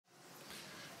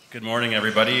Good morning,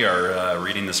 everybody. Our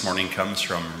reading this morning comes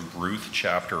from Ruth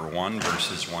chapter 1,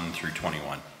 verses 1 through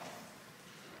 21.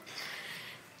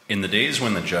 In the days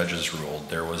when the judges ruled,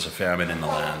 there was a famine in the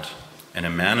land, and a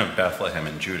man of Bethlehem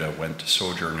in Judah went to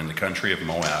sojourn in the country of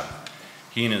Moab,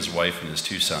 he and his wife and his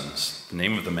 2 sons. The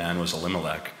name of the man was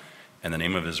Elimelech, and the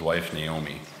name of his wife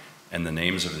Naomi, and the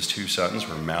names of his 2 sons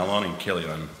were Mahlon and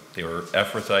Chilion. They were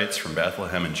Ephrathites from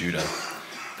Bethlehem in Judah.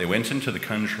 They went into the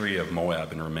country of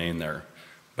Moab and remained there.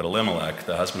 But Elimelech,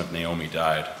 the husband of Naomi,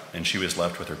 died, and she was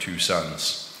left with her 2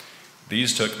 sons.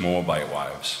 These took Moabite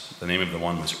wives. The name of the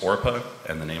one was Orpah,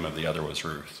 and the name of the other was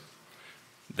Ruth.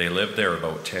 They lived there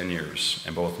about 10 years,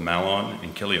 and both Mahlon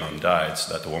and Chilion died,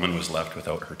 so that the woman was left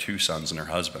without her 2 sons and her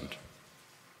husband.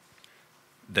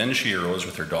 Then she arose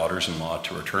with her daughters-in-law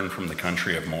to return from the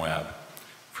country of Moab,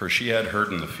 for she had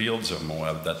heard in the fields of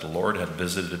Moab that the Lord had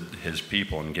visited his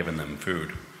people and given them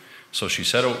food. So she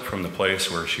set out from the place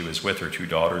where she was with her 2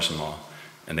 daughters-in-law,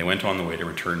 and they went on the way to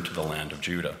return to the land of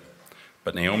Judah.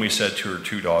 But Naomi said to her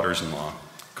 2 daughters-in-law,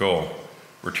 "Go,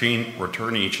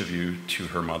 return each of you to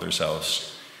her mother's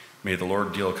house. May the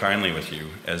Lord deal kindly with you,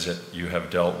 as you have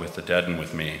dealt with the dead and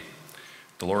with me.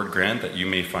 The Lord grant that you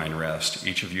may find rest,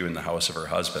 each of you in the house of her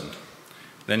husband."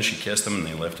 Then she kissed them, and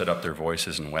they lifted up their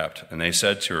voices and wept. And they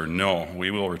said to her, "No, we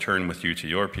will return with you to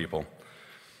your people."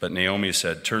 But Naomi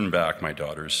said, "Turn back, my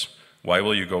daughters. Why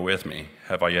will you go with me?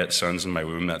 Have I yet sons in my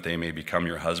womb that they may become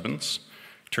your husbands?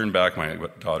 Turn back, my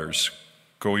daughters.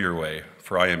 Go your way,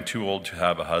 for I am too old to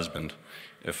have a husband.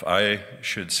 If I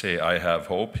should say I have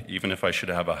hope, even if I should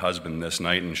have a husband this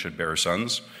night and should bear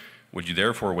sons, would you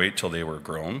therefore wait till they were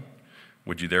grown?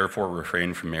 Would you therefore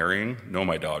refrain from marrying? No,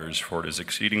 my daughters, for it is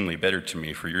exceedingly bitter to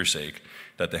me for your sake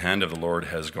that the hand of the Lord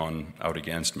has gone out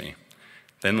against me."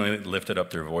 Then they lifted up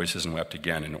their voices and wept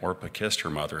again, and Orpah kissed her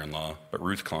mother-in-law, but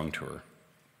Ruth clung to her.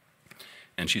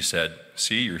 And she said,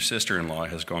 "See, your sister-in-law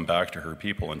has gone back to her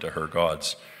people and to her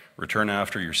gods. Return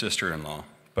after your sister-in-law."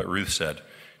 But Ruth said,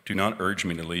 "Do not urge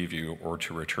me to leave you or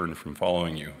to return from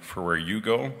following you, for where you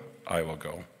go, I will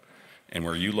go, and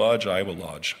where you lodge, I will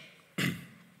lodge.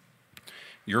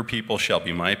 Your people shall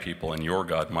be my people, and your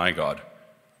God my God.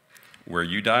 Where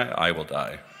you die, I will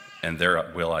die, and there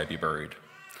will I be buried.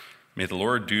 May the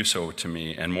Lord do so to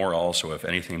me, and more also, if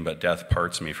anything but death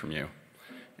parts me from you."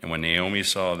 And when Naomi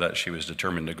saw that she was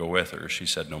determined to go with her, she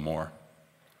said no more.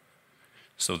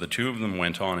 So the 2 of them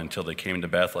went on until they came to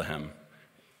Bethlehem.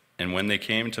 And when they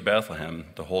came to Bethlehem,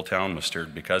 the whole town was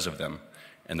stirred because of them.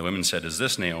 And the women said, "Is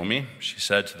this Naomi?" She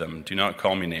said to them, "Do not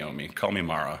call me Naomi, call me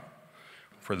Mara,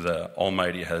 for the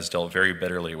Almighty has dealt very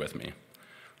bitterly with me.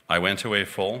 I went away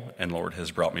full, and the Lord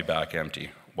has brought me back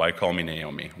empty. Why call me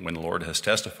Naomi, when the Lord has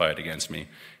testified against me,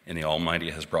 and the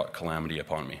Almighty has brought calamity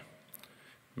upon me?"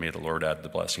 May the Lord add the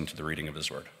blessing to the reading of his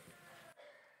word.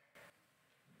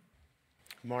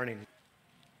 Good morning.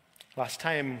 Last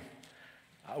time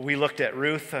we looked at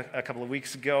Ruth a couple of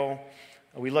weeks ago.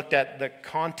 We looked at the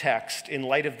context in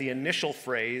light of the initial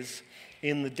phrase,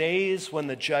 "in the days when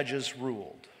the judges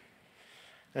ruled."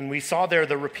 And we saw there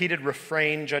the repeated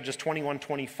refrain, Judges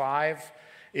 21:25.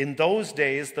 "In those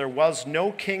days there was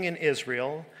no king in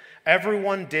Israel.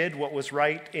 Everyone did what was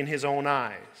right in his own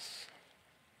eyes."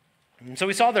 And so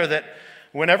we saw there that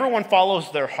when everyone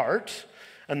follows their heart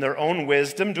and their own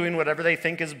wisdom, doing whatever they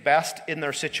think is best in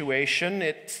their situation,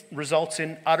 it results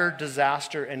in utter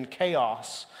disaster and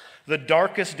chaos, the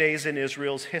darkest days in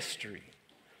Israel's history.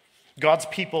 God's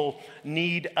people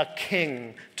need a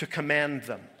king to command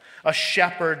them, a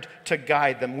shepherd to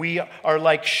guide them. We are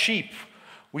like sheep.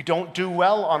 We don't do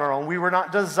well on our own. We were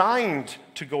not designed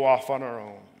to go off on our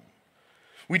own.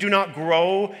 We do not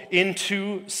grow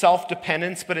into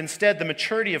self-dependence, but instead the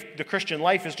maturity of the Christian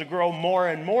life is to grow more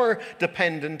and more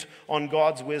dependent on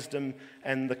God's wisdom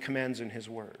and the commands in his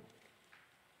word.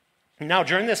 Now,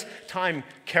 during this time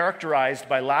characterized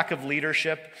by lack of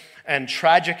leadership and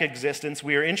tragic existence,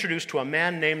 we are introduced to a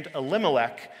man named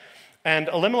Elimelech. And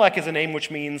Elimelech is a name which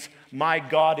means, "My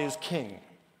God is king,"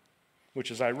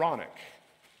 which is ironic,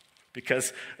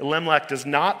 because Elimelech does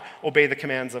not obey the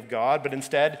commands of God, but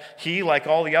instead he, like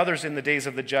all the others in the days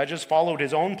of the judges, followed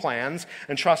his own plans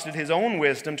and trusted his own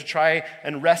wisdom to try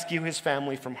and rescue his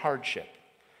family from hardship.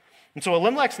 And so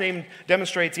Elimelech's name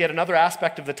demonstrates yet another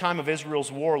aspect of the time of Israel's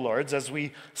warlords, as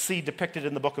we see depicted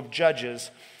in the book of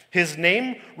Judges. His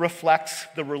name reflects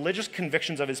the religious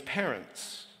convictions of his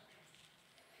parents,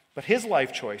 but his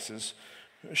life choices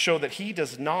show that he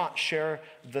does not share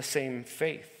the same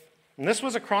faith. And this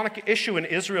was a chronic issue in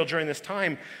Israel during this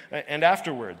time and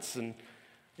afterwards, and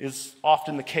is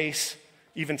often the case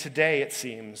even today it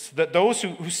seems, that those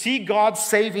who see God's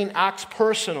saving acts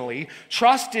personally,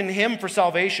 trust in him for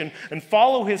salvation, and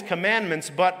follow his commandments,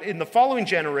 but in the following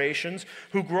generations,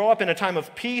 who grow up in a time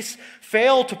of peace,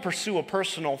 fail to pursue a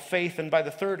personal faith, and by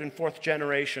the third and fourth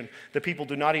generation, the people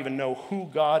do not even know who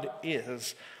God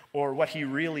is or what he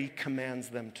really commands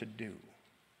them to do.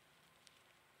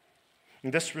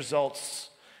 And this results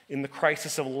in the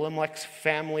crisis of Elimelech's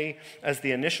family, as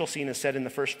the initial scene is said in the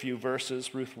first few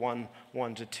verses, Ruth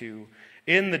 1:1-2.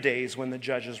 In the days when the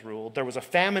judges ruled, there was a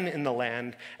famine in the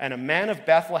land, and a man of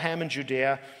Bethlehem in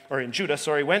Judah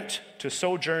went to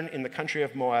sojourn in the country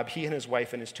of Moab, he and his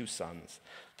wife and his 2 sons.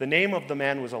 The name of the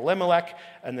man was Elimelech,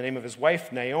 and the name of his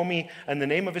wife Naomi, and the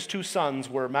name of his 2 sons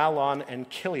were Mahlon and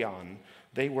Chilion.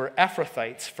 They were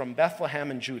Ephrathites from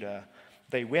Bethlehem in Judah.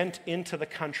 They went into the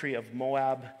country of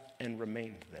Moab and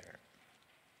remained there.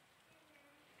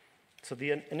 So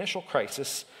the initial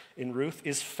crisis in Ruth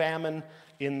is famine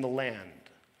in the land.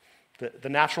 The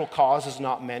natural cause is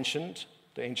not mentioned.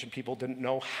 The ancient people didn't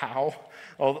know how,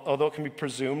 although it can be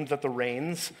presumed that the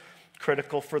rains,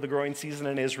 critical for the growing season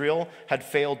in Israel, had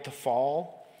failed to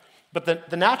fall. But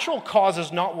the natural cause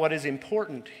is not what is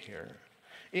important here.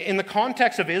 In the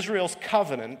context of Israel's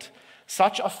covenant,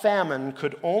 such a famine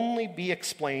could only be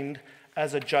explained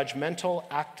as a judgmental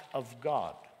act of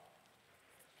God.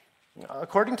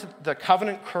 According to the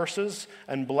covenant curses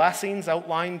and blessings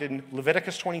outlined in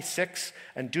Leviticus 26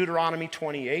 and Deuteronomy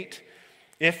 28,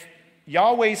 if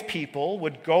Yahweh's people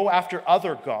would go after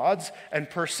other gods and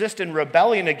persist in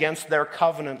rebellion against their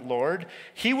covenant Lord,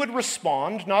 he would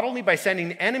respond not only by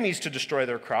sending enemies to destroy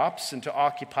their crops and to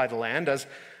occupy the land, as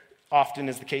often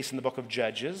is the case in the book of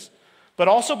Judges, but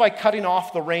also by cutting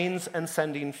off the rains and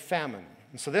sending famine.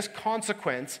 And so this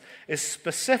consequence is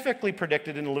specifically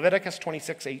predicted in Leviticus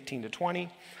 26:18-20,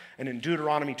 and in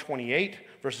Deuteronomy 28,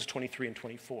 verses 23 and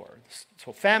 24.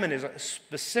 So famine is a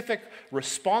specific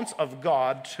response of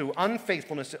God to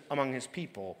unfaithfulness among his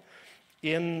people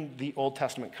in the Old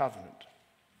Testament covenant.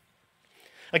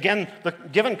 Again, the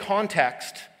given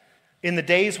context in the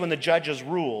days when the judges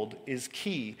ruled is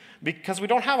key, because we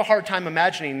don't have a hard time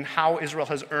imagining how Israel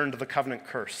has earned the covenant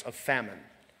curse of famine.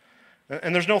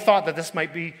 And there's no thought that this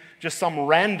might be just some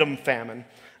random famine,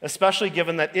 especially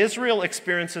given that Israel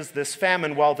experiences this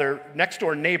famine while their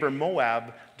next-door neighbor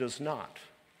Moab does not.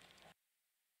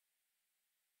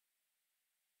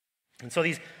 And so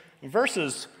these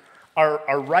verses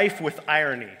are rife with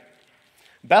irony.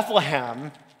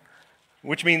 Bethlehem,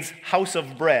 which means house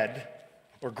of bread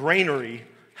or granary,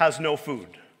 has no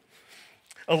food.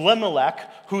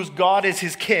 Elimelech, whose God is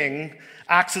his king,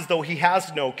 acts as though he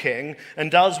has no king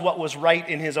and does what was right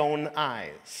in his own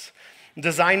eyes,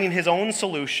 designing his own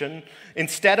solution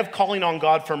instead of calling on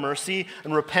God for mercy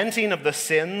and repenting of the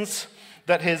sins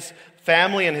that his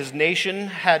family and his nation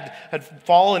had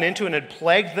fallen into and had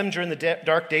plagued them during the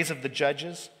dark days of the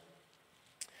judges.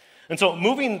 And so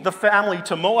moving the family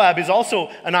to Moab is also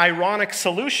an ironic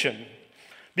solution,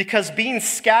 because being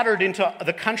scattered into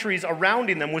the countries around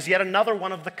them was yet another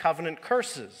one of the covenant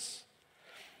curses,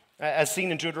 as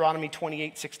seen in Deuteronomy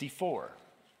 28:64.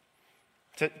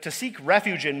 To seek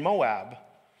refuge in Moab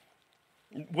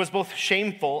was both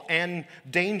shameful and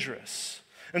dangerous.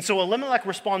 And so Elimelech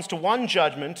responds to one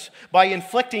judgment by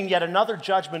inflicting yet another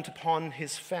judgment upon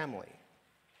his family.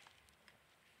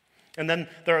 And then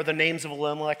there are the names of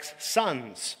Elimelech's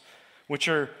sons, which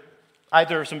are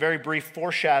either some very brief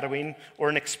foreshadowing or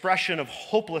an expression of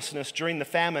hopelessness during the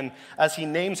famine, as he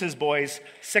names his boys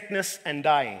Sickness and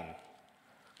Dying.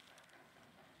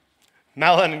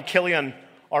 Mahlon and Chilion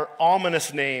are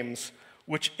ominous names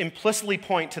which implicitly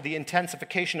point to the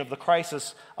intensification of the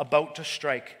crisis about to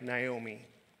strike Naomi.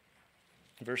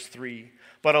 Verse 3,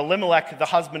 but Elimelech, the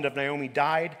husband of Naomi,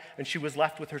 died, and she was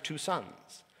left with her 2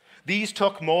 sons. These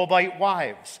took Moabite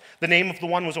wives. The name of the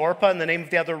one was Orpah, and the name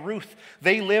of the other Ruth.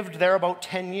 They lived there about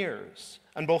 10 years,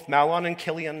 and both Mahlon and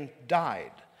Chilion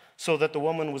died, so that the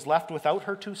woman was left without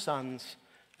her 2 sons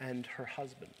and her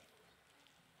husband.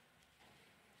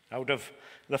 Out of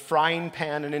the frying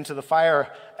pan and into the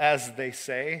fire, as they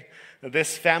say,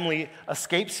 this family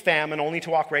escapes famine only to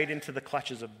walk right into the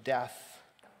clutches of death.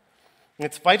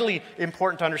 It's vitally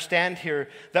important to understand here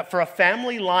that for a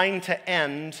family line to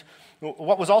end,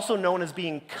 what was also known as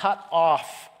being cut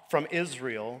off from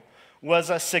Israel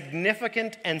was a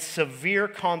significant and severe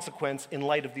consequence in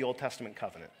light of the Old Testament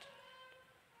covenant.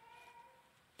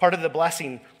 Part of the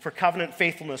blessing for covenant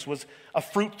faithfulness was a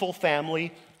fruitful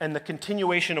family and the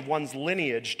continuation of one's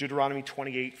lineage, Deuteronomy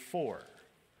 28:4.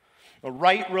 A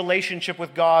right relationship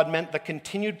with God meant the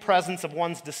continued presence of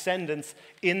one's descendants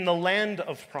in the land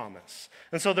of promise.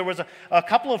 And so there was a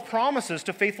couple of promises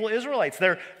to faithful Israelites.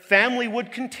 Their family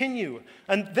would continue.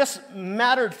 And this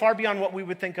mattered far beyond what we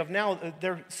would think of now.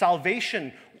 Their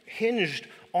salvation hinged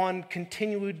on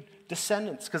continued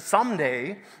descendants. Because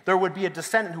someday there would be a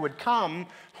descendant who would come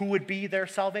who would be their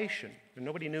salvation. And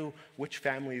nobody knew which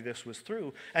family this was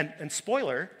through. And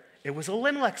spoiler, it was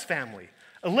Elimelech's family.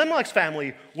 Elimelech's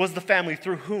family was the family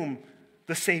through whom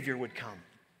the Savior would come.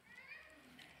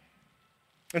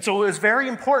 And so it was very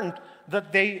important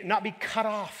that they not be cut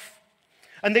off.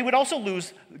 And they would also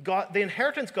lose the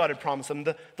inheritance God had promised them,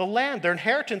 the land, their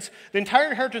inheritance. The entire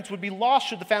inheritance would be lost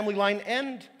should the family line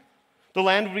end. The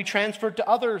land would be transferred to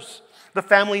others. The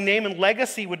family name and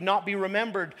legacy would not be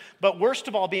remembered. But worst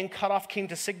of all, being cut off came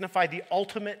to signify the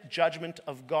ultimate judgment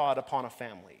of God upon a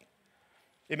family.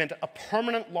 It meant a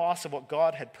permanent loss of what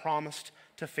God had promised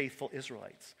to faithful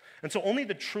Israelites. And so only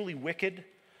the truly wicked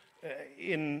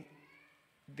in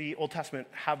the Old Testament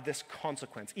have this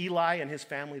consequence. Eli and his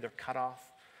family, they're cut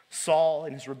off. Saul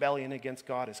in his rebellion against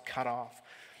God is cut off.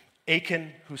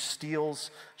 Achan, who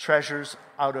steals treasures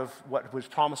out of what was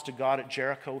promised to God at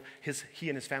Jericho, he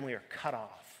and his family are cut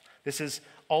off. This is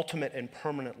ultimate and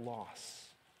permanent loss.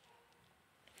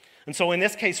 And so in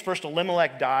this case, first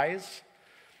Elimelech dies.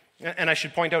 And I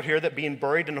should point out here that being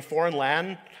buried in a foreign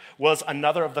land was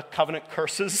another of the covenant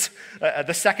curses,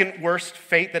 the second worst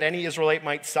fate that any Israelite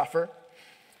might suffer.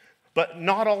 But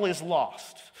not all is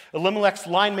lost. Elimelech's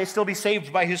line may still be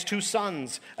saved by his two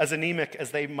sons, as anemic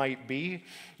as they might be.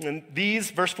 And these,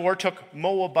 verse 4, took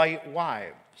Moabite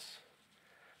wives.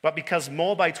 But because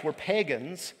Moabites were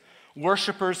pagans,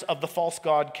 worshippers of the false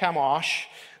god Chemosh,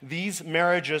 these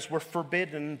marriages were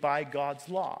forbidden by God's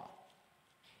law.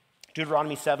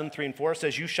 Deuteronomy 7:3-4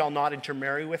 says, "You shall not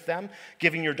intermarry with them,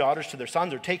 giving your daughters to their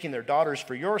sons or taking their daughters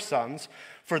for your sons,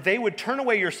 for they would turn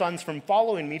away your sons from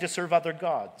following me to serve other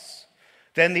gods.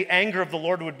 Then the anger of the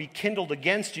Lord would be kindled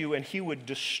against you, and he would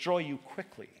destroy you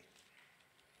quickly."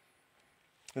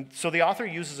 And so the author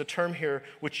uses a term here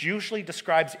which usually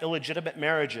describes illegitimate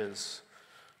marriages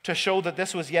to show that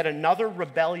this was yet another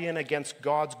rebellion against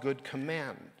God's good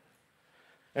command.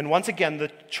 And once again,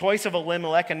 the choice of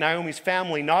Elimelech and Naomi's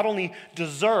family not only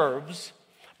deserves,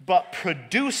 but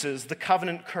produces the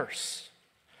covenant curse.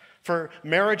 For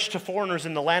marriage to foreigners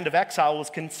in the land of exile was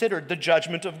considered the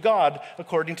judgment of God,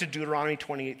 according to Deuteronomy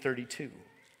 28:32.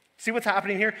 See what's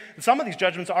happening here? Some of these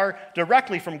judgments are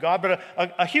directly from God, but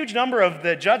a huge number of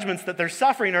the judgments that they're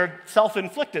suffering are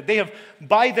self-inflicted. They have,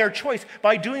 by their choice,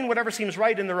 by doing whatever seems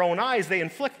right in their own eyes, they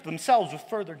inflict themselves with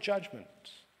further judgment.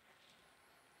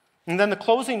 And then the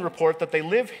closing report that they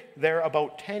live there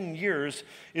about 10 years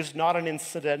is not an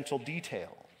incidental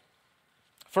detail.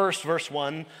 First, verse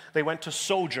 1, they went to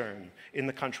sojourn in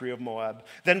the country of Moab.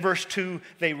 Then verse 2,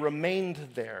 they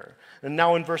remained there. And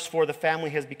now in verse 4, the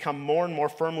family has become more and more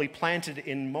firmly planted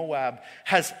in Moab,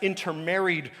 has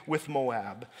intermarried with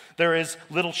Moab. There is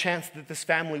little chance that this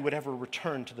family would ever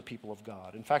return to the people of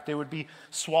God. In fact, they would be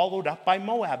swallowed up by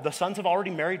Moab. The sons have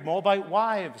already married Moabite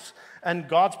wives. And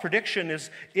God's prediction is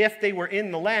if they were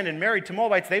in the land and married to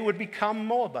Moabites, they would become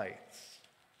Moabites.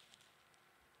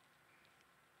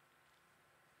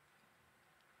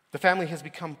 The family has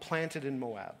become planted in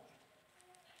Moab.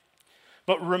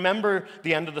 But remember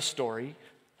the end of the story.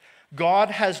 God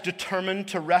has determined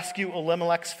to rescue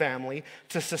Elimelech's family,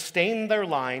 to sustain their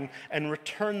line, and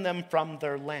return them from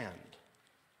their land.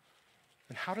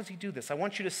 And how does he do this? I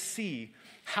want you to see,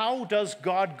 how does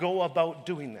God go about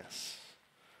doing this?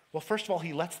 Well, first of all,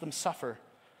 he lets them suffer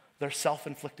their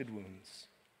self-inflicted wounds.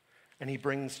 And he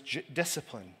brings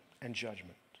discipline and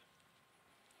judgment.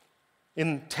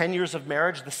 In 10 years of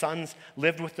marriage, the sons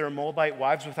lived with their Moabite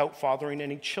wives without fathering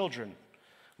any children,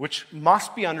 which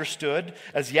must be understood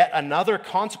as yet another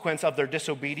consequence of their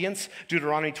disobedience,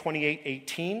 Deuteronomy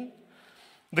 28:18.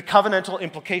 The covenantal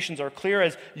implications are clear.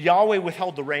 As Yahweh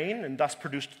withheld the rain and thus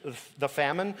produced the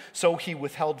famine, so he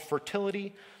withheld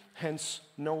fertility, hence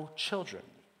no children.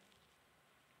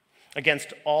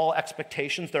 Against all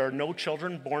expectations, there are no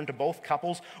children born to both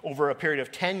couples over a period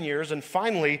of 10 years. And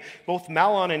finally, both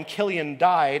Mahlon and Chilion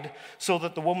died, so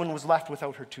that the woman was left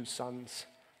without her two sons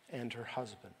and her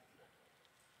husband.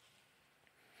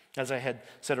 As I had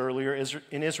said earlier,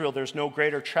 in Israel, there's no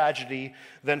greater tragedy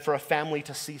than for a family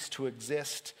to cease to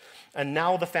exist. And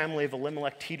now the family of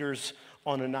Elimelech teeters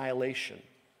on annihilation.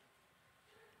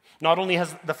 Not only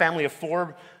has the family of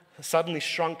four suddenly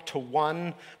shrunk to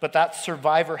one, but that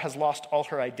survivor has lost all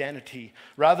her identity.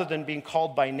 Rather than being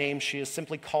called by name, she is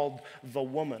simply called the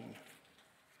woman.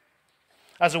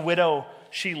 As a widow,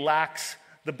 she lacks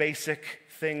the basic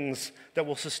things that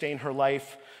will sustain her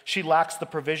life. She lacks the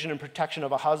provision and protection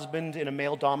of a husband in a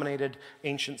male-dominated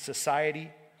ancient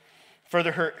society.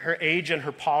 Further, her age and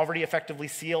her poverty effectively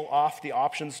seal off the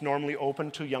options normally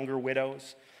open to younger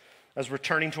widows, as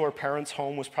returning to her parents'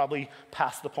 home was probably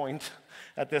past the point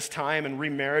at this time, and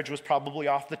remarriage was probably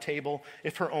off the table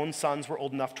if her own sons were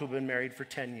old enough to have been married for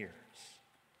 10 years.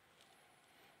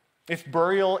 If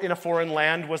burial in a foreign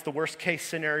land was the worst case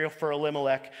scenario for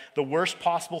Elimelech, the worst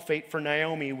possible fate for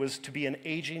Naomi was to be an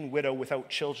aging widow without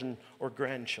children or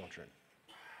grandchildren.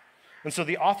 And so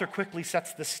the author quickly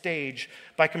sets the stage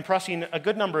by compressing a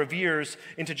good number of years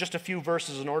into just a few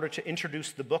verses in order to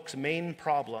introduce the book's main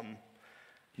problem,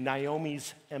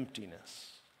 Naomi's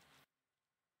emptiness.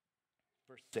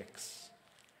 Verse 6.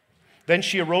 Then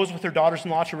she arose with her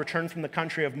daughters-in-law to return from the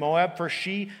country of Moab, for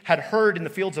she had heard in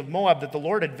the fields of Moab that the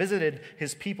Lord had visited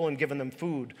his people and given them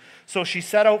food. So she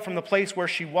set out from the place where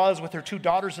she was with her two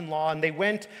daughters-in-law, and they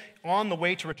went on the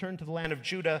way to return to the land of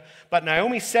Judah. But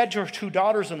Naomi said to her two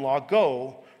daughters-in-law,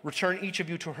 "Go, return each of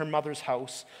you to her mother's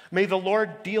house. May the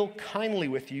Lord deal kindly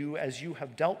with you as you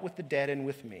have dealt with the dead and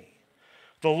with me.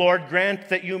 The Lord grant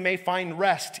that you may find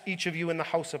rest, each of you in the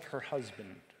house of her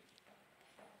husband."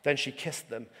 Then she kissed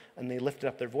them, and they lifted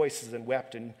up their voices and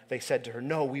wept, and they said to her,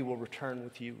 "No, we will return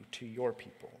with you to your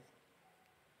people."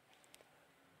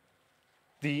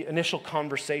 The initial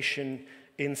conversation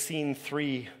in scene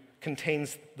 3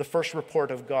 contains the first report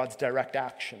of God's direct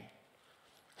action,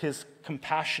 his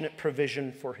compassionate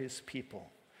provision for his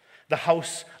people. The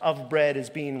house of bread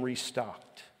is being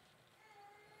restocked.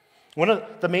 One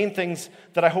of the main things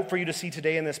that I hope for you to see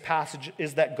today in this passage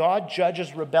is that God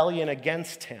judges rebellion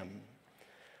against him.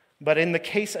 But in the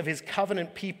case of his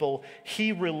covenant people,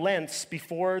 he relents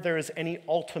before there is any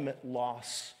ultimate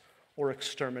loss or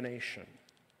extermination.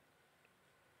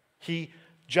 He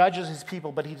judges his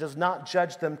people, but he does not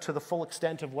judge them to the full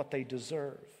extent of what they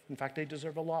deserve. In fact, they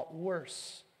deserve a lot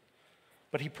worse.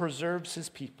 But he preserves his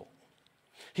people.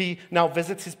 He now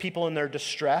visits his people in their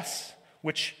distress,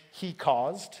 which he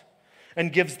caused,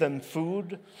 and gives them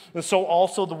food. And so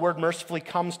also the word mercifully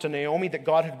comes to Naomi that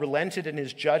God had relented in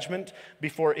his judgment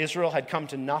before Israel had come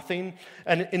to nothing.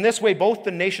 And in this way, both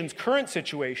the nation's current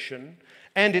situation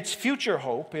and its future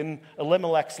hope in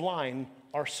Elimelech's line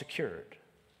are secured.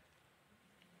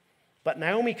 But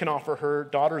Naomi can offer her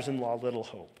daughters-in-law little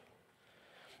hope.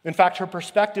 In fact, her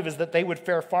perspective is that they would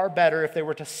fare far better if they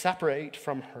were to separate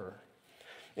from her.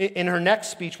 In her next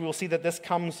speech, we will see that this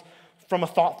comes from a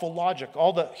thoughtful logic.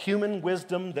 All the human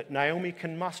wisdom that Naomi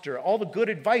can muster, all the good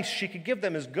advice she could give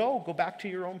them is go back to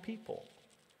your own people.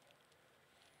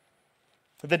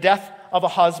 The death of a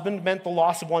husband meant the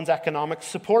loss of one's economic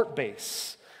support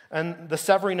base and the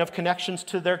severing of connections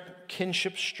to their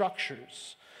kinship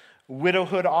structures.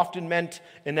 Widowhood often meant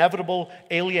inevitable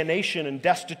alienation and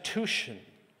destitution.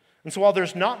 And so while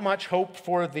there's not much hope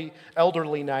for the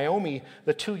elderly Naomi,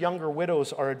 the two younger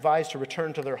widows are advised to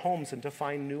return to their homes and to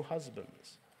find new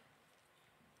husbands.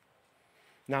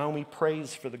 Naomi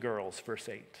prays for the girls, verse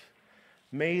 8.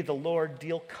 "May the Lord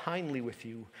deal kindly with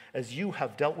you as you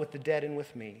have dealt with the dead and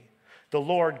with me. The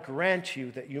Lord grant you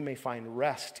that you may find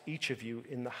rest, each of you,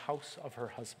 in the house of her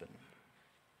husband."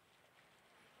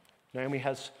 Naomi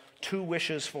has two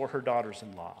wishes for her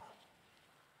daughters-in-law.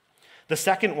 The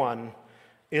second one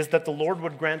is that the Lord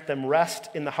would grant them rest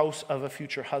in the house of a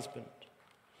future husband.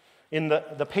 In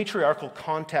the patriarchal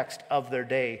context of their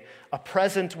day, a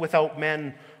present without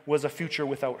men was a future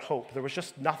without hope. There was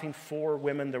just nothing for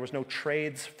women. There was no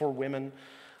trades for women.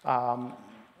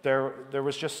 There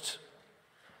was just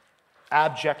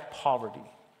abject poverty.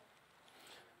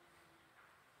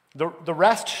 The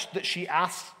rest that she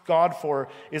asks God for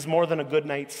is more than a good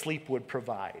night's sleep would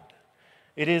provide.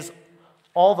 It is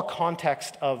all the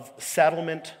context of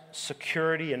settlement,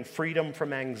 security, and freedom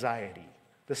from anxiety.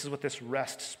 This is what this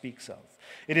rest speaks of.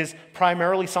 It is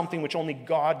primarily something which only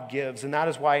God gives, and that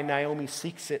is why Naomi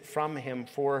seeks it from him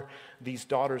for these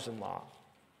daughters-in-law.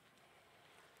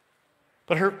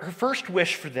 But her first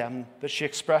wish for them that she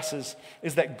expresses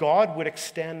is that God would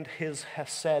extend his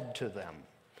hesed to them,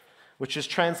 which is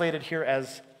translated here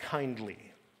as kindly.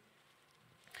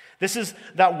 This is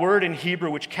that word in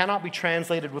Hebrew which cannot be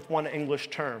translated with one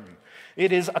English term.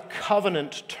 It is a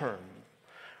covenant term,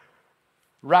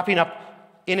 wrapping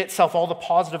up in itself all the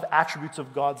positive attributes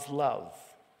of God's love: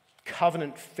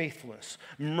 covenant faithfulness,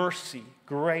 mercy,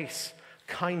 grace,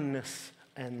 kindness,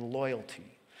 and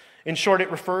loyalty. In short, it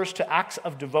refers to acts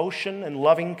of devotion and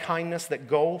loving kindness that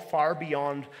go far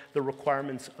beyond the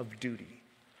requirements of duty.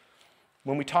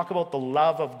 When we talk about the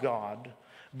love of God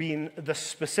being the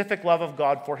specific love of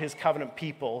God for his covenant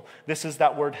people, this is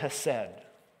that word hesed.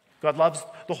 God loves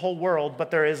the whole world,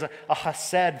 but there is a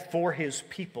hesed for his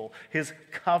people, his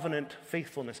covenant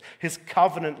faithfulness, his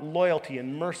covenant loyalty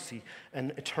and mercy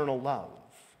and eternal love.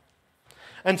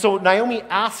 And so Naomi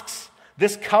asks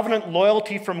this covenant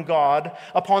loyalty from God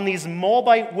upon these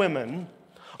Moabite women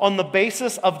on the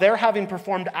basis of their having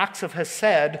performed acts of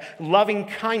hesed, loving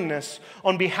kindness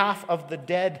on behalf of the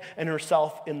dead and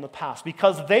herself in the past.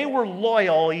 Because they were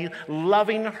loyally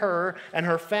loving her and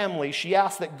her family, she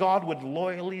asked that God would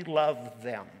loyally love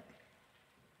them.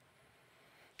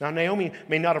 Now, Naomi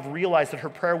may not have realized that her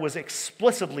prayer was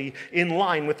explicitly in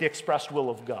line with the expressed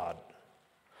will of God.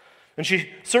 And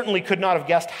she certainly could not have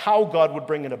guessed how God would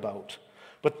bring it about.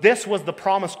 But this was the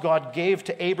promise God gave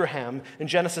to Abraham in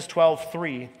Genesis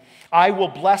 12:3. I will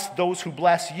bless those who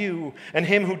bless you, and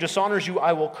him who dishonors you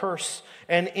I will curse,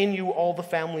 and in you all the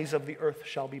families of the earth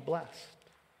shall be blessed.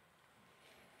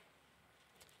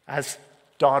 As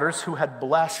daughters who had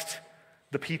blessed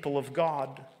the people of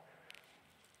God,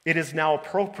 it is now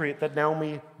appropriate that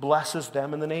Naomi blesses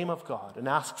them in the name of God and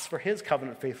asks for his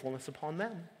covenant faithfulness upon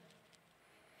them.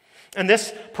 And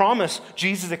this promise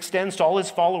Jesus extends to all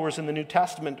his followers in the New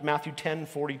Testament, Matthew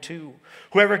 10:42.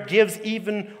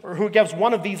 Who gives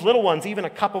one of these little ones even a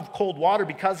cup of cold water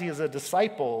because he is a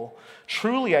disciple,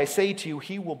 truly I say to you,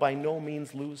 he will by no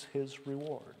means lose his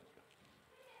reward.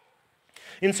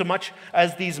 Insomuch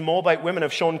as these Moabite women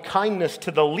have shown kindness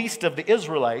to the least of the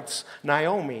Israelites,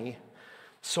 Naomi,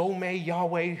 so may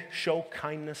Yahweh show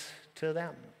kindness to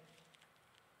them.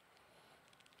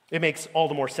 It makes all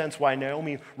the more sense why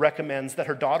Naomi recommends that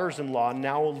her daughters-in-law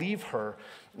now leave her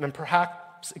and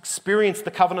perhaps experience the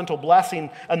covenantal blessing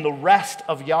and the rest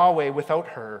of Yahweh without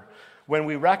her when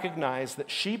we recognize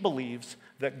that she believes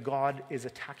that God is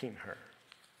attacking her.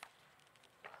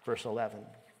 Verse 11.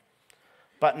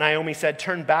 But Naomi said,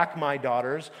 turn back, my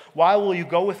daughters. Why will you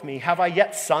go with me? Have I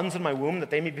yet sons in my womb that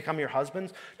they may become your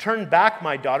husbands? Turn back,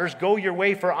 my daughters. Go your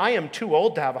way, for I am too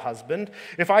old to have a husband.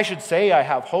 If I should say I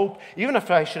have hope, even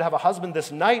if I should have a husband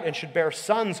this night and should bear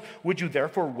sons, would you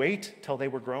therefore wait till they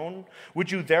were grown? Would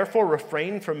you therefore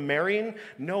refrain from marrying?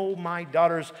 No, my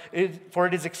daughters, for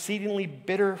it is exceedingly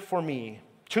bitter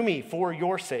to me, for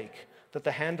your sake, that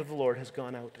the hand of the Lord has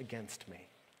gone out against me.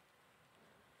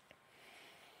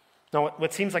 Now,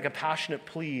 what seems like a passionate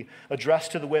plea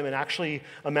addressed to the women actually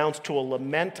amounts to a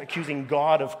lament accusing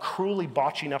God of cruelly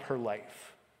botching up her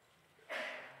life.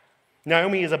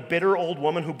 Naomi is a bitter old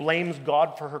woman who blames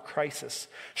God for her crisis.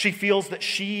 She feels that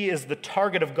she is the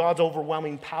target of God's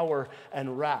overwhelming power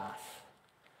and wrath.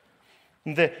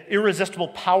 The irresistible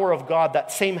power of God,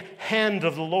 that same hand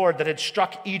of the Lord that had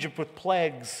struck Egypt with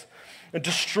plagues, and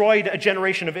destroyed a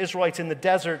generation of Israelites in the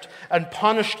desert and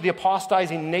punished the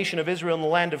apostatizing nation of Israel in the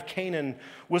land of Canaan,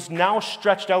 was now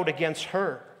stretched out against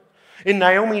her. In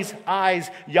Naomi's eyes,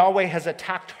 Yahweh has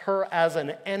attacked her as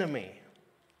an enemy.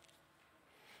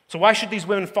 So why should these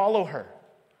women follow her?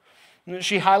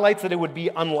 She highlights that it would be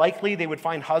unlikely they would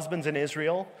find husbands in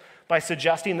Israel by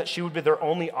suggesting that she would be their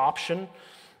only option,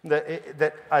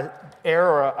 that an heir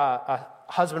or a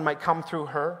husband might come through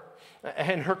her.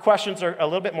 And her questions are a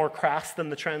little bit more crass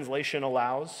than the translation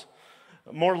allows.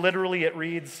 More literally, it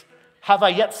reads, have I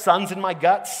yet sons in my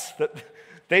guts that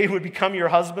they would become your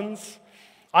husbands?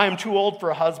 I am too old for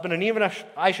a husband, and even if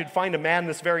I should find a man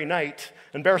this very night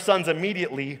and bear sons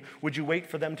immediately, would you wait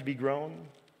for them to be grown?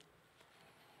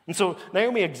 And so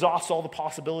Naomi exhausts all the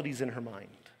possibilities in her mind.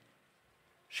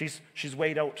 She's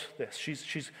weighed out this.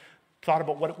 She's thought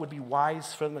about what it would be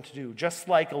wise for them to do. Just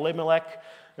like Elimelech,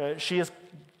 she has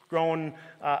grown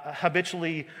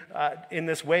habitually in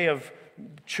this way of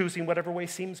choosing whatever way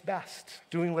seems best,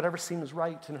 doing whatever seems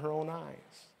right in her own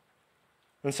eyes.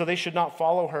 And so they should not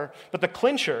follow her. But the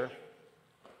clincher,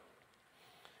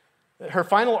 her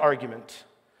final argument,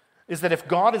 is that if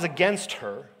God is against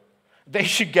her, they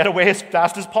should get away as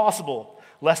fast as possible,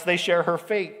 lest they share her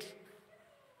fate.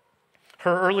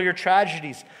 Her earlier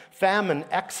tragedies, famine,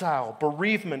 exile,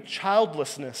 bereavement,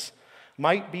 childlessness,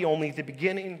 might be only the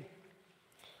beginning.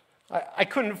 I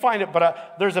couldn't find it,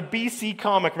 but there's a BC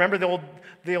comic. Remember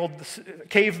the old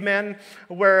cavemen,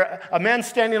 where a man's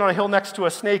standing on a hill next to a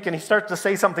snake, and he starts to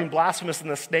say something blasphemous, and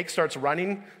the snake starts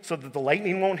running so that the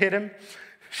lightning won't hit him.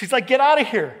 She's like, get out of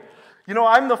here.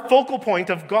 I'm the focal point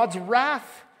of God's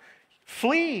wrath.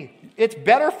 Flee. It's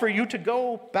better for you to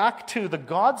go back to the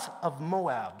gods of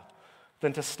Moab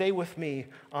than to stay with me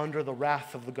under the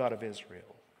wrath of the God of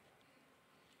Israel.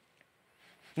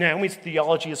 Naomi's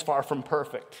theology is far from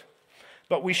perfect.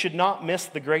 But we should not miss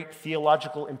the great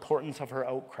theological importance of her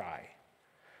outcry.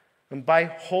 And by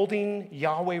holding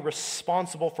Yahweh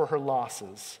responsible for her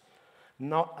losses,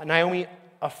 Naomi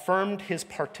affirmed his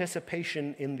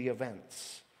participation in the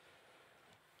events.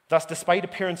 Thus, despite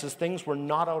appearances, things were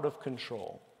not out of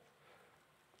control.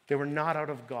 They were not out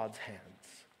of God's hands.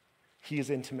 He is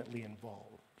intimately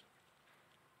involved.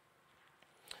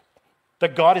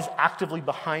 That God is actively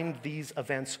behind these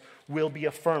events will be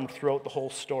affirmed throughout the whole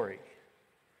story.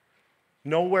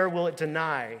 Nowhere will it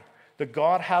deny that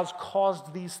God has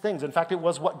caused these things. In fact, it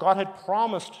was what God had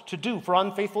promised to do for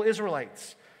unfaithful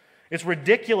Israelites. It's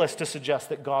ridiculous to suggest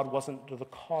that God wasn't the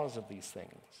cause of these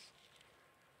things.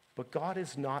 But God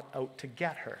is not out to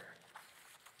get her.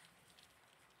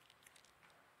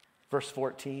 Verse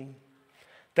 14.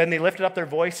 Then they lifted up their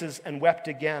voices and wept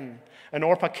again. And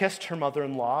Orpah kissed her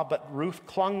mother-in-law, but Ruth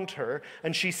clung to her,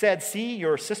 and she said, "See,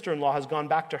 your sister-in-law has gone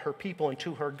back to her people and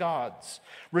to her gods.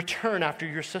 Return after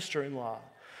your sister-in-law."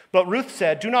 But Ruth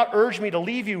said, "Do not urge me to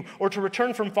leave you or to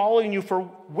return from following you, for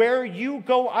where you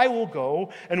go, I will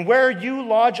go, and where you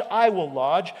lodge, I will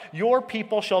lodge. Your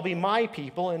people shall be my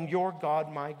people, and your God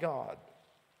my God.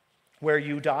 Where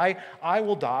you die, I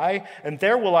will die, and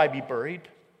there will I be buried.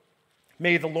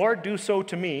 May the Lord do so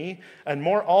to me, and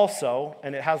more also,"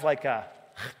 and it has like a,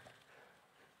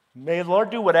 "May the Lord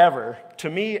do whatever to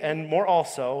me and more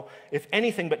also, if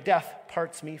anything but death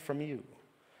parts me from you."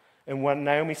 And when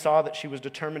Naomi saw that she was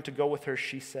determined to go with her,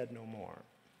 she said no more.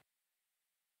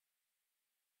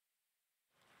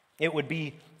 It would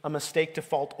be a mistake to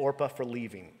fault Orpah for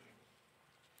leaving.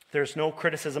 There's no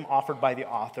criticism offered by the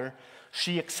author.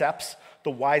 She accepts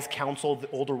the wise counsel of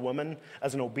the older woman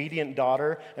as an obedient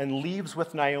daughter and leaves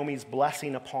with Naomi's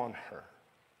blessing upon her.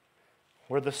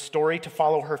 Were the story to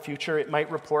follow her future, it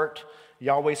might report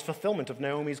Yahweh's fulfillment of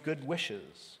Naomi's good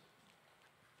wishes.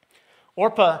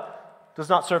 Orpah does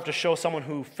not serve to show someone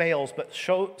who fails, but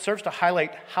serves to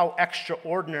highlight how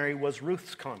extraordinary was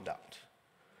Ruth's conduct.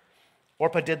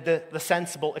 Orpah did the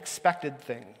sensible, expected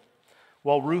thing,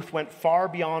 while Ruth went far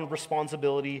beyond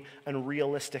responsibility and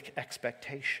realistic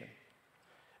expectation.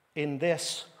 In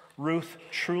this, Ruth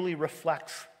truly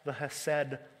reflects the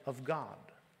hesed of God.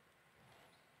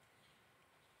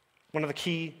 One of the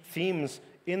key themes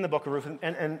in the book of Ruth,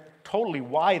 and totally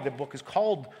why the book is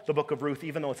called the book of Ruth,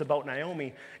 even though it's about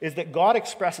Naomi, is that God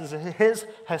expresses his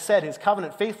hesed, his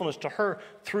covenant faithfulness to her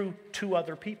through two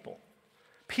other people.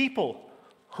 People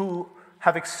who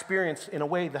have experienced, in a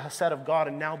way, the hesed of God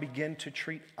and now begin to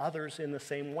treat others in the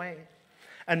same way.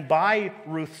 And by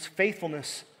Ruth's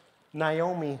faithfulness,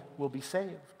 Naomi will be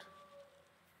saved.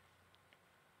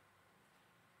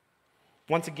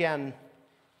 Once again,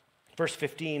 verse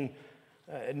 15,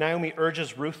 Naomi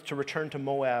urges Ruth to return to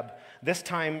Moab. This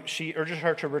time, she urges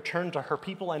her to return to her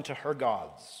people and to her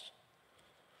gods.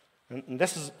 And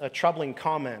this is a troubling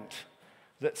comment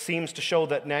that seems to show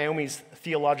that Naomi's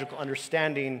theological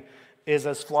understanding is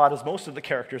as flawed as most of the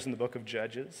characters in the book of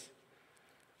Judges.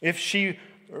 If she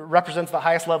represents the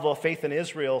highest level of faith in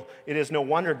Israel, it is no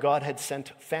wonder God had sent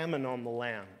famine on the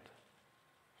land.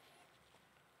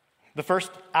 The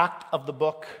first act of the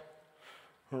book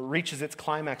reaches its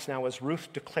climax now as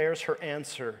Ruth declares her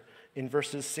answer in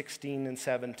verses 16 and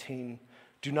 17.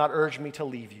 "Do not urge me to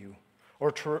leave you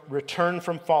or to return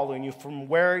from following you. From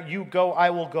where you go, I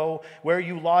will go. Where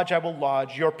you lodge, I will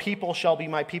lodge. Your people shall be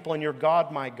my people, and your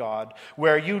God my God.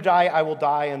 Where you die, I will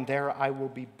die, and there I will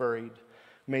be buried.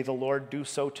 May the Lord do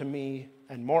so to me,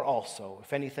 and more also,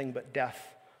 if anything but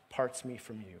death parts me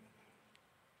from you."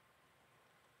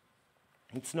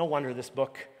 It's no wonder this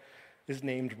book is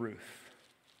named Ruth.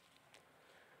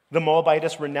 The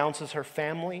Moabitess renounces her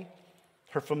family,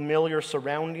 her familiar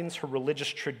surroundings, her religious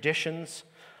traditions,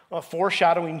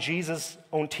 foreshadowing Jesus'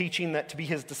 own teaching that to be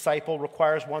his disciple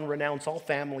requires one renounce all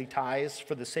family ties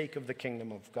for the sake of the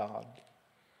kingdom of God.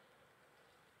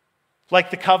 Like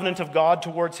the covenant of God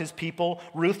towards his people,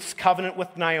 Ruth's covenant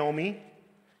with Naomi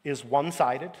is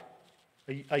one-sided,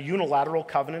 a unilateral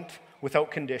covenant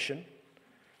without condition.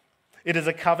 It is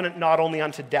a covenant not only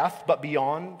unto death, but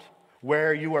beyond.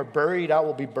 Where you are buried, I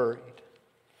will be buried.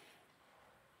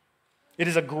 It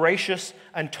is a gracious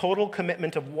and total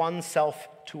commitment of oneself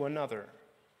to another.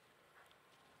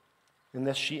 In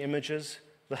this, she images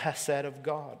the hesed of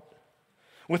God.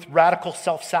 With radical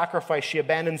self-sacrifice, she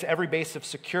abandons every base of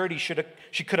security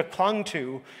she could have clung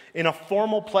to in a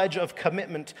formal pledge of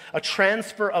commitment, a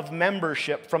transfer of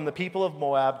membership from the people of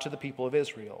Moab to the people of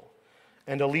Israel,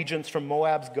 and allegiance from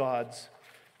Moab's gods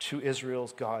to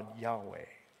Israel's God, Yahweh.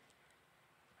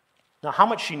 Now, how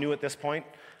much she knew at this point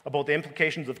about the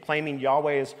implications of claiming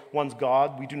Yahweh as one's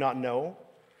God, we do not know.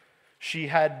 She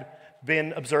had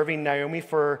been observing Naomi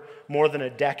for more than a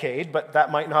decade, but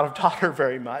that might not have taught her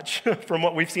very much. From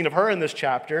what we've seen of her in this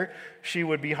chapter, she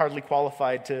would be hardly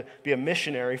qualified to be a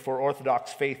missionary for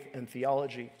Orthodox faith and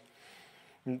theology.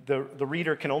 The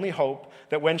reader can only hope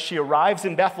that when she arrives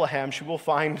in Bethlehem, she will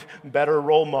find better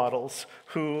role models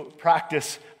who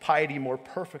practice piety more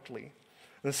perfectly.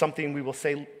 And something we will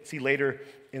see later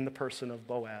in the person of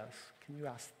Boaz. Can you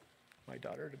ask my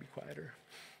daughter to be quieter?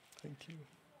 Thank you.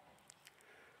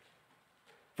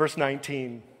 Verse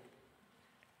 19.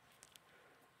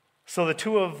 So the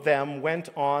two of them went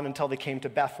on until they came to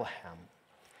Bethlehem.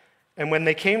 And when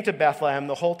they came to Bethlehem,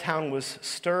 the whole town was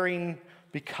stirring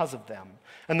because of them.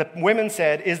 And the women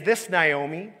said, "Is this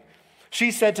Naomi?"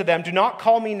 She said to them, "Do not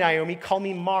call me Naomi, call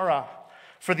me Mara,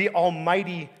 for the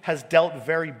Almighty has dealt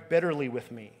very bitterly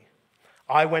with me.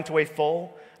 I went away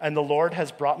full, and the Lord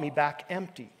has brought me back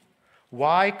empty.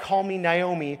 Why call me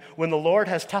Naomi when the Lord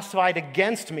has testified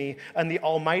against me, and the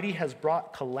Almighty has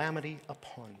brought calamity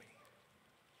upon me?"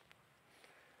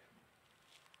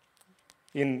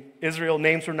 In Israel,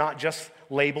 names were not just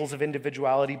labels of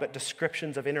individuality, but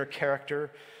descriptions of inner character,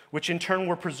 which in turn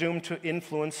were presumed to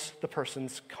influence the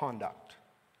person's conduct.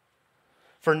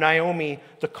 For Naomi,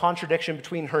 the contradiction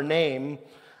between her name,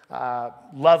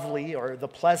 lovely or the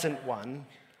pleasant one,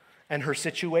 and her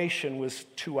situation was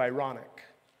too ironic.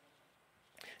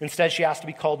 Instead, she asked to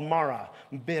be called Mara,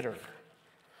 bitter,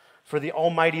 for the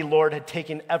Almighty Lord had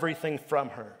taken everything from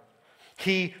her.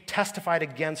 He testified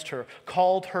against her,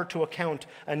 called her to account,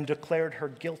 and declared her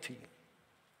guilty.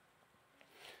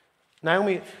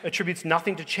 Naomi attributes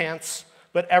nothing to chance,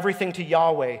 but everything to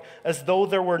Yahweh, as though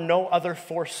there were no other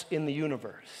force in the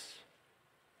universe.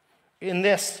 In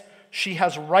this, she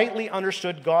has rightly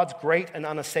understood God's great and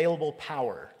unassailable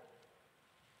power,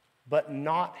 but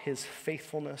not his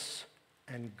faithfulness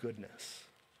and goodness.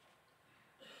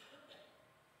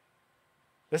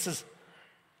 This has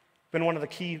been one of the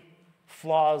key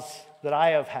flaws that I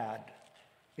have had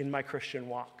in my Christian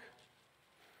walk.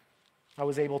 I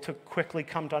was able to quickly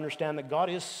come to understand that God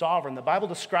is sovereign. The Bible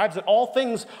describes that all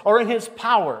things are in his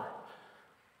power.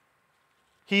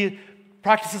 He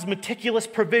practices meticulous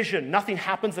provision. Nothing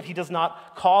happens that he does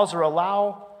not cause or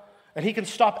allow. And he can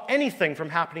stop anything from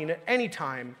happening at any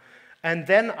time. And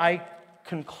then I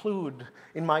conclude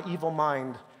in my evil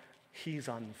mind, he's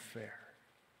unfair.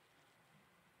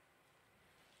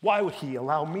 Why would he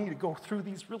allow me to go through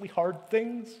these really hard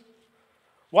things?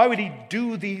 Why would he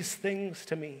do these things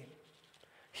to me?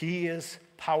 He is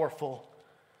powerful,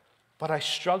 but I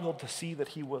struggled to see that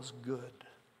he was good.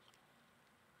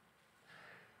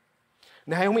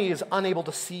 Naomi is unable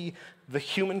to see the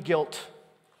human guilt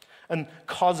and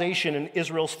causation in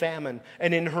Israel's famine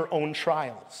and in her own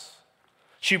trials.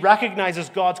 She recognizes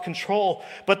God's control,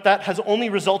 but that has only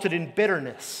resulted in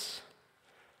bitterness.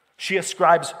 She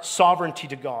ascribes sovereignty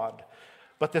to God,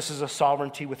 but this is a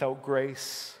sovereignty without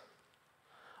grace,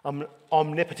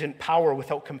 omnipotent power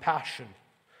without compassion,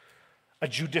 a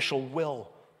judicial will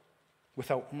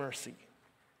without mercy.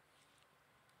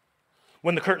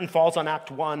 When the curtain falls on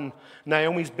Act 1,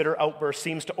 Naomi's bitter outburst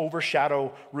seems to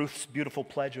overshadow Ruth's beautiful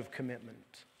pledge of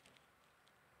commitment.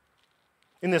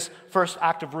 In this first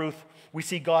act of Ruth, we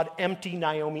see God empty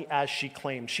Naomi as she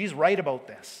claimed. She's right about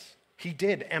this. He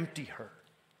did empty her.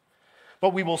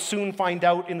 But we will soon find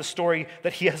out in the story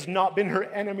that he has not been her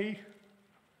enemy.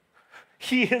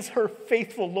 He is her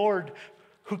faithful Lord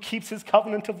who keeps his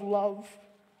covenant of love,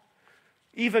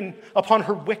 even upon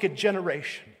her wicked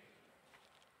generation.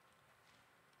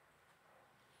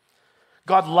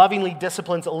 God lovingly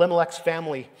disciplines Elimelech's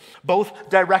family, both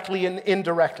directly and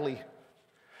indirectly.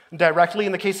 Directly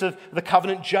in the case of the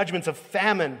covenant judgments of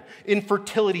famine,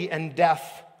 infertility, and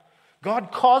death.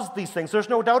 God caused these things. There's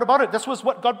no doubt about it. This was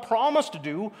what God promised to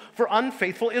do for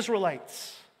unfaithful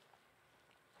Israelites.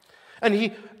 And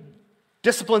he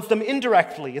disciplines them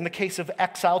indirectly in the case of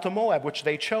exile to Moab, which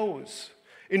they chose,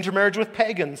 intermarriage with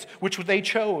pagans, which they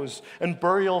chose, and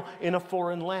burial in a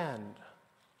foreign land,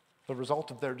 the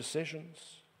result of their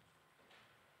decisions.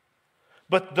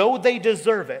 But though they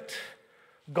deserve it,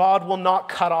 God will not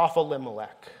cut off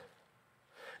Elimelech.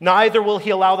 Neither will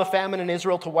he allow the famine in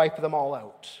Israel to wipe them all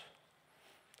out.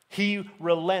 He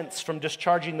relents from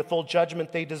discharging the full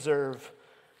judgment they deserve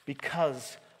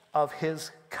because of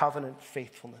his covenant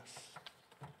faithfulness.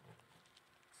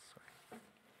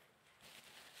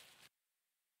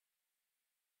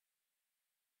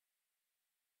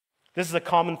 This is a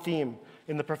common theme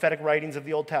in the prophetic writings of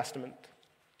the Old Testament.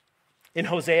 In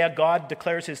Hosea, God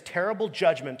declares his terrible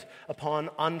judgment upon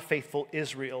unfaithful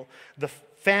Israel, the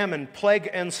famine, plague,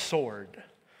 and sword.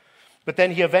 But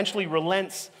then he eventually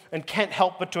relents and can't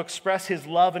help but to express his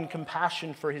love and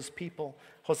compassion for his people.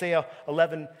 Hosea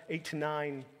 11,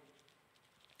 8-9.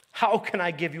 How can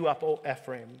I give you up, O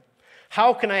Ephraim?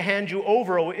 How can I hand you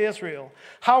over, O Israel?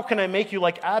 How can I make you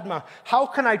like Admah? How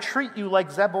can I treat you like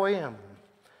Zeboim?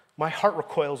 My heart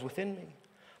recoils within me.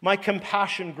 My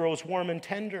compassion grows warm and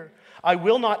tender. I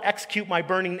will not execute my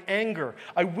burning anger.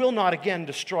 I will not again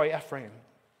destroy Ephraim.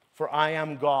 For I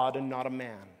am God and not a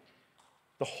man,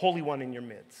 the Holy One in your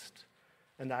midst,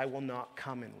 and I will not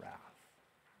come in wrath.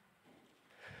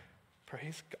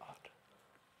 Praise God.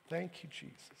 Thank you,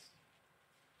 Jesus.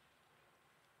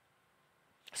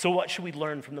 So what should we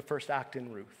learn from the first act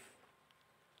in Ruth?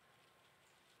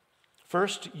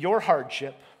 First, your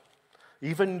hardship,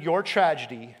 even your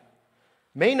tragedy,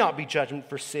 may not be judgment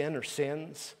for sin or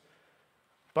sins,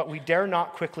 but we dare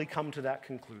not quickly come to that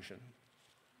conclusion.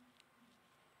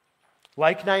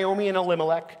 Like Naomi and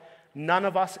Elimelech, none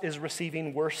of us is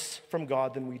receiving worse from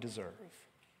God than we deserve.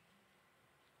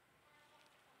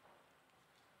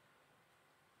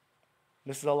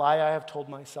 This is a lie I have told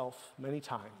myself many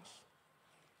times.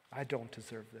 I don't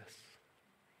deserve this.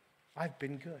 I've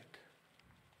been good.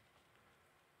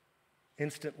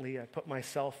 Instantly, I put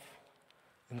myself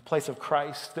in the place of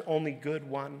Christ, the only good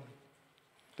one,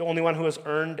 the only one who has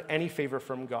earned any favor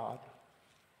from God.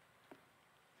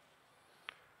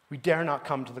 We dare not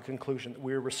come to the conclusion that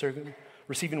we are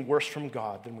receiving worse from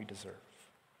God than we deserve.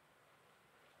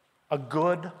 A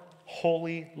good,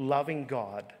 holy, loving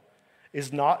God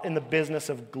is not in the business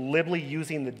of glibly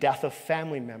using the death of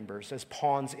family members as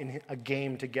pawns in a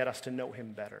game to get us to know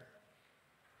him better.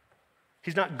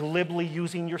 He's not glibly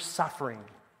using your suffering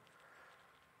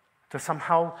to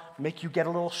somehow make you get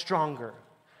a little stronger.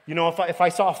 You know, if I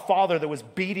saw a father that was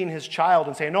beating his child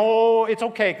and saying, "Oh, it's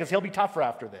okay because he'll be tougher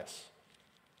after this,"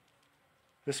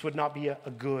 this would not be a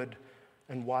good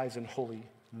and wise and holy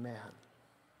man.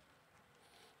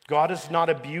 God is not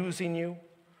abusing you,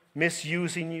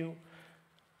 misusing you,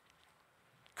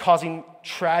 causing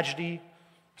tragedy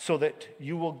so that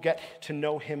you will get to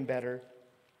know him better.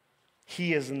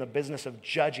 He is in the business of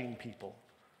judging people,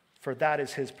 for that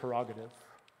is his prerogative.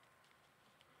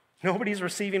 Nobody's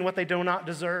receiving what they do not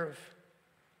deserve.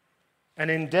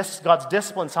 And in God's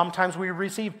discipline, sometimes we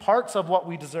receive parts of what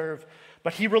we deserve,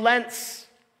 but he relents.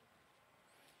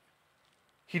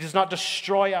 He does not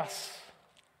destroy us.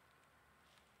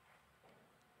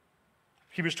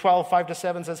 Hebrews 12,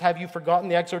 5-7 says, "Have you forgotten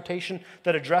the exhortation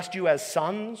that addressed you as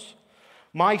sons?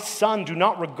 My son, do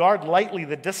not regard lightly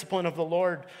the discipline of the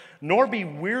Lord, nor be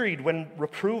wearied when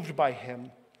reproved by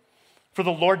him. For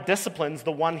the Lord disciplines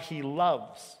the one he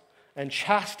loves, and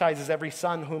chastises every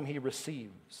son whom he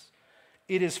receives.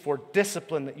 It is for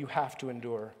discipline that you have to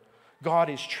endure. God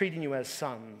is treating you as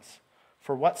sons.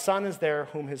 For what son is there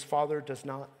whom his father does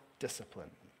not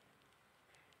discipline?"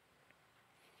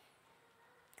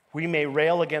 We may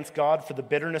rail against God for the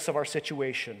bitterness of our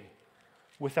situation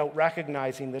without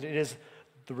recognizing that it is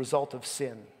the result of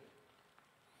sin.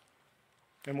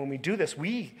 And when we do this,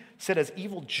 we sit as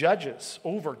evil judges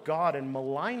over God and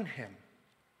malign him.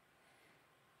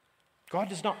 God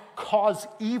does not cause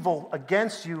evil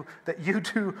against you that you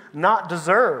do not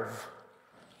deserve.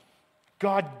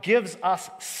 God gives us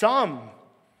some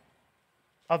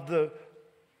of the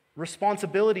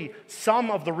responsibility,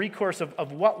 some of the recourse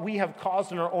of what we have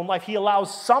caused in our own life. He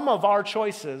allows some of our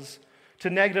choices to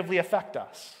negatively affect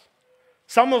us.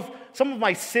 Some of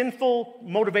my sinful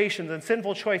motivations and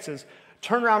sinful choices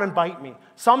turn around and bite me.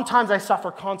 Sometimes I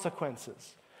suffer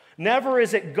consequences. Never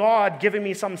is it God giving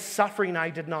me some suffering I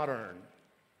did not earn.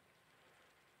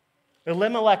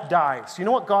 Elimelech dies. You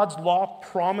know what God's law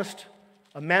promised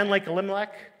a man like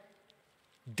Elimelech?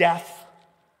 Death.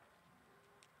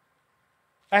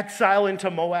 Exile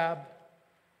into Moab,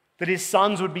 that his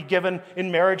sons would be given in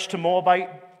marriage to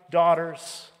Moabite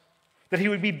daughters, that he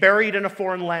would be buried in a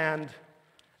foreign land,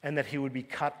 and that he would be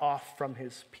cut off from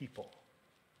his people.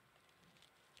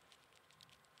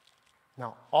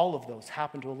 Now, all of those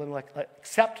happened to Elimelech,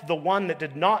 except the one that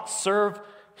did not serve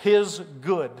his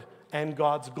good and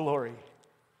God's glory.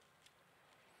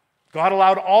 God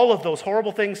allowed all of those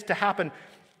horrible things to happen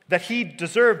that he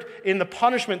deserved in the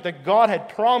punishment that God had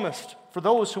promised for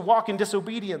those who walk in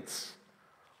disobedience,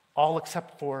 all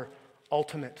except for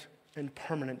ultimate and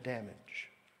permanent damage.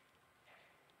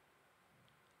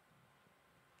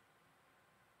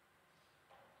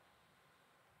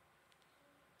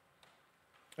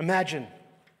 Imagine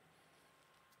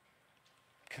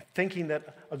thinking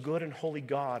that a good and holy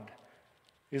God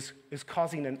is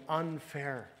causing an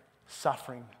unfair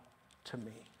suffering to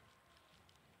me.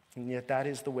 And yet that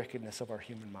is the wickedness of our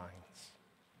human minds.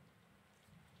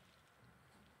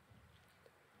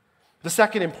 The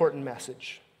second important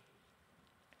message,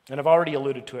 and I've already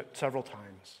alluded to it several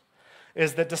times,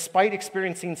 is that despite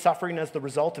experiencing suffering as the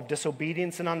result of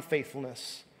disobedience and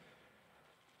unfaithfulness,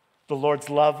 the Lord's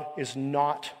love is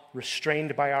not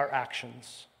restrained by our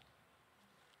actions.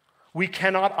 We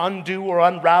cannot undo or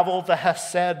unravel the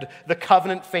hesed, the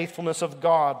covenant faithfulness of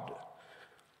God.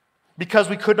 Because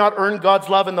we could not earn God's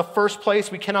love in the first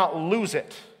place, we cannot lose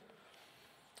it.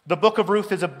 The book of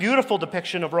Ruth is a beautiful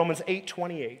depiction of Romans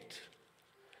 8:28.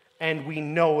 And we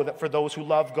know that for those who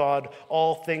love God,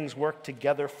 all things work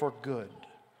together for good,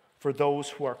 for those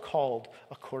who are called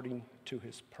according to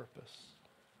his purpose.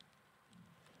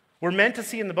 We're meant to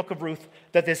see in the book of Ruth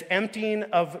that this emptying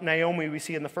of Naomi we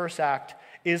see in the first act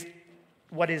is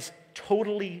what is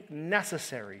totally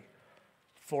necessary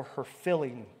for her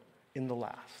filling in the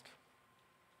last.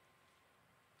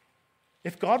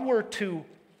 If God were to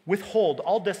withhold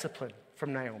all discipline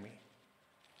from Naomi,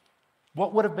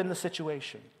 what would have been the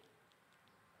situation?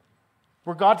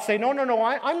 Where God say, no,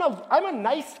 I'm a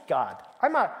nice God.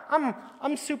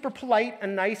 I'm super polite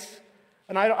and nice,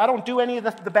 and I don't do any of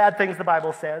the bad things the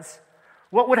Bible says.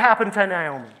 What would happen to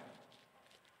Naomi?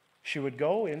 She would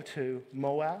go into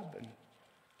Moab, and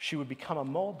she would become a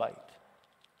Moabite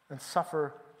and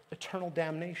suffer eternal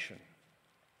damnation.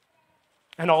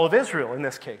 And all of Israel in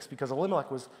this case, because Elimelech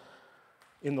was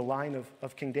in the line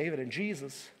of King David and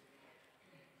Jesus,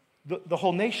 the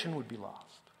whole nation would be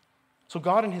lost. So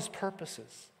God in his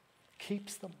purposes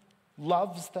keeps them,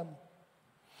 loves them.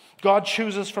 God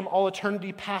chooses from all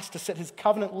eternity past to set his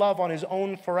covenant love on his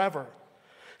own forever.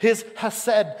 His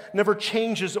hesed never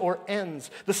changes or ends.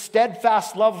 The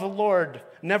steadfast love of the Lord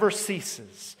never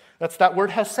ceases. That's that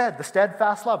word hesed, the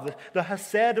steadfast love. The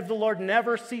hesed of the Lord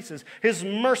never ceases. His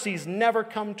mercies never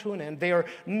come to an end. They are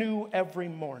new every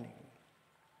morning.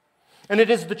 And it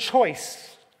is the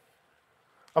choice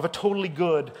of a totally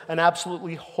good and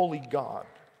absolutely holy God.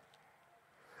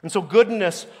 And so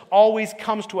goodness always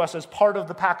comes to us as part of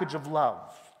the package of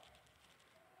love.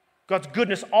 God's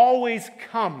goodness always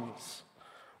comes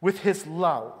with his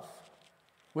love,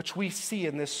 which we see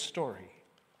in this story.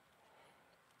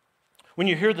 When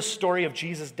you hear the story of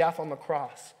Jesus' death on the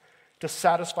cross to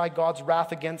satisfy God's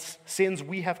wrath against sins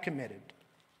we have committed,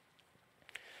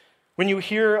 when you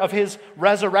hear of his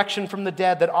resurrection from the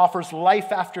dead that offers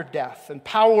life after death and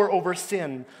power over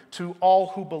sin to all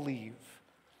who believe,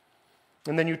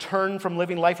 and then you turn from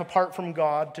living life apart from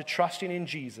God to trusting in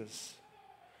Jesus,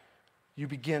 you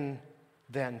begin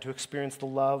then to experience the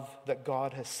love that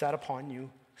God has set upon you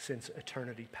since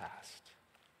eternity past.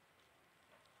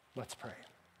 Let's pray.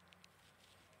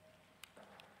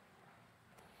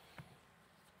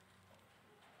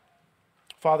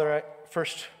 Father, I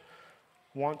first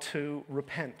want to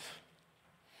repent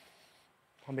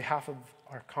on behalf of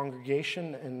our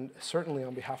congregation and certainly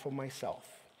on behalf of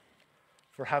myself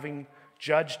for having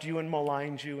judged you and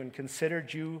maligned you and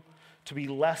considered you to be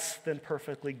less than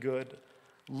perfectly good,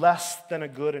 less than a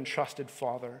good and trusted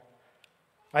father.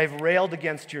 I have railed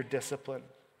against your discipline.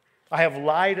 I have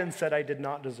lied and said I did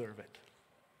not deserve it.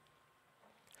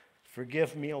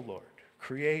 Forgive me, O Lord.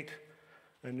 Create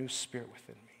a new spirit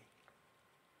within me.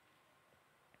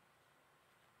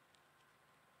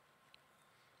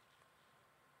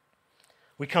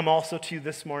 We come also to you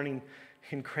this morning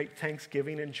in great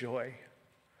thanksgiving and joy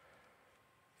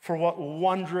for what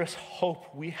wondrous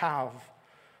hope we have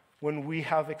when we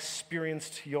have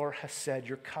experienced your hesed,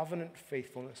 your covenant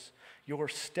faithfulness, your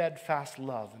steadfast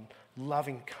love and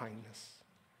loving kindness.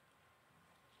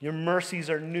 Your mercies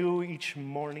are new each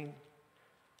morning.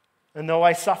 And though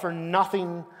I suffer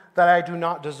nothing that I do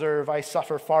not deserve, I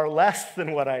suffer far less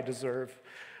than what I deserve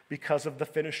because of the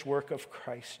finished work of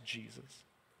Christ Jesus.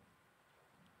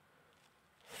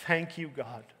 Thank you,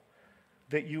 God,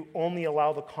 that you only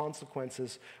allow the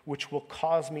consequences which will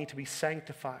cause me to be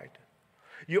sanctified.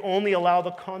 You only allow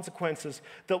the consequences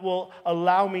that will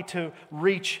allow me to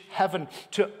reach heaven,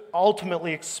 to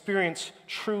ultimately experience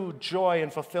true joy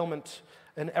and fulfillment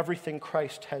in everything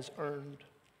Christ has earned.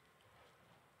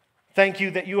 Thank you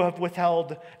that you have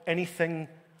withheld anything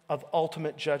of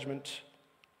ultimate judgment,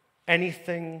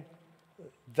 anything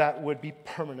that would be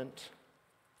permanent.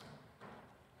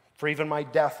 For even my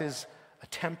death is a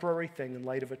temporary thing in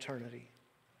light of eternity.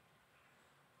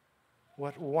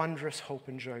 What wondrous hope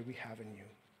and joy we have in you.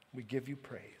 We give you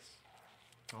praise.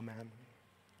 Amen.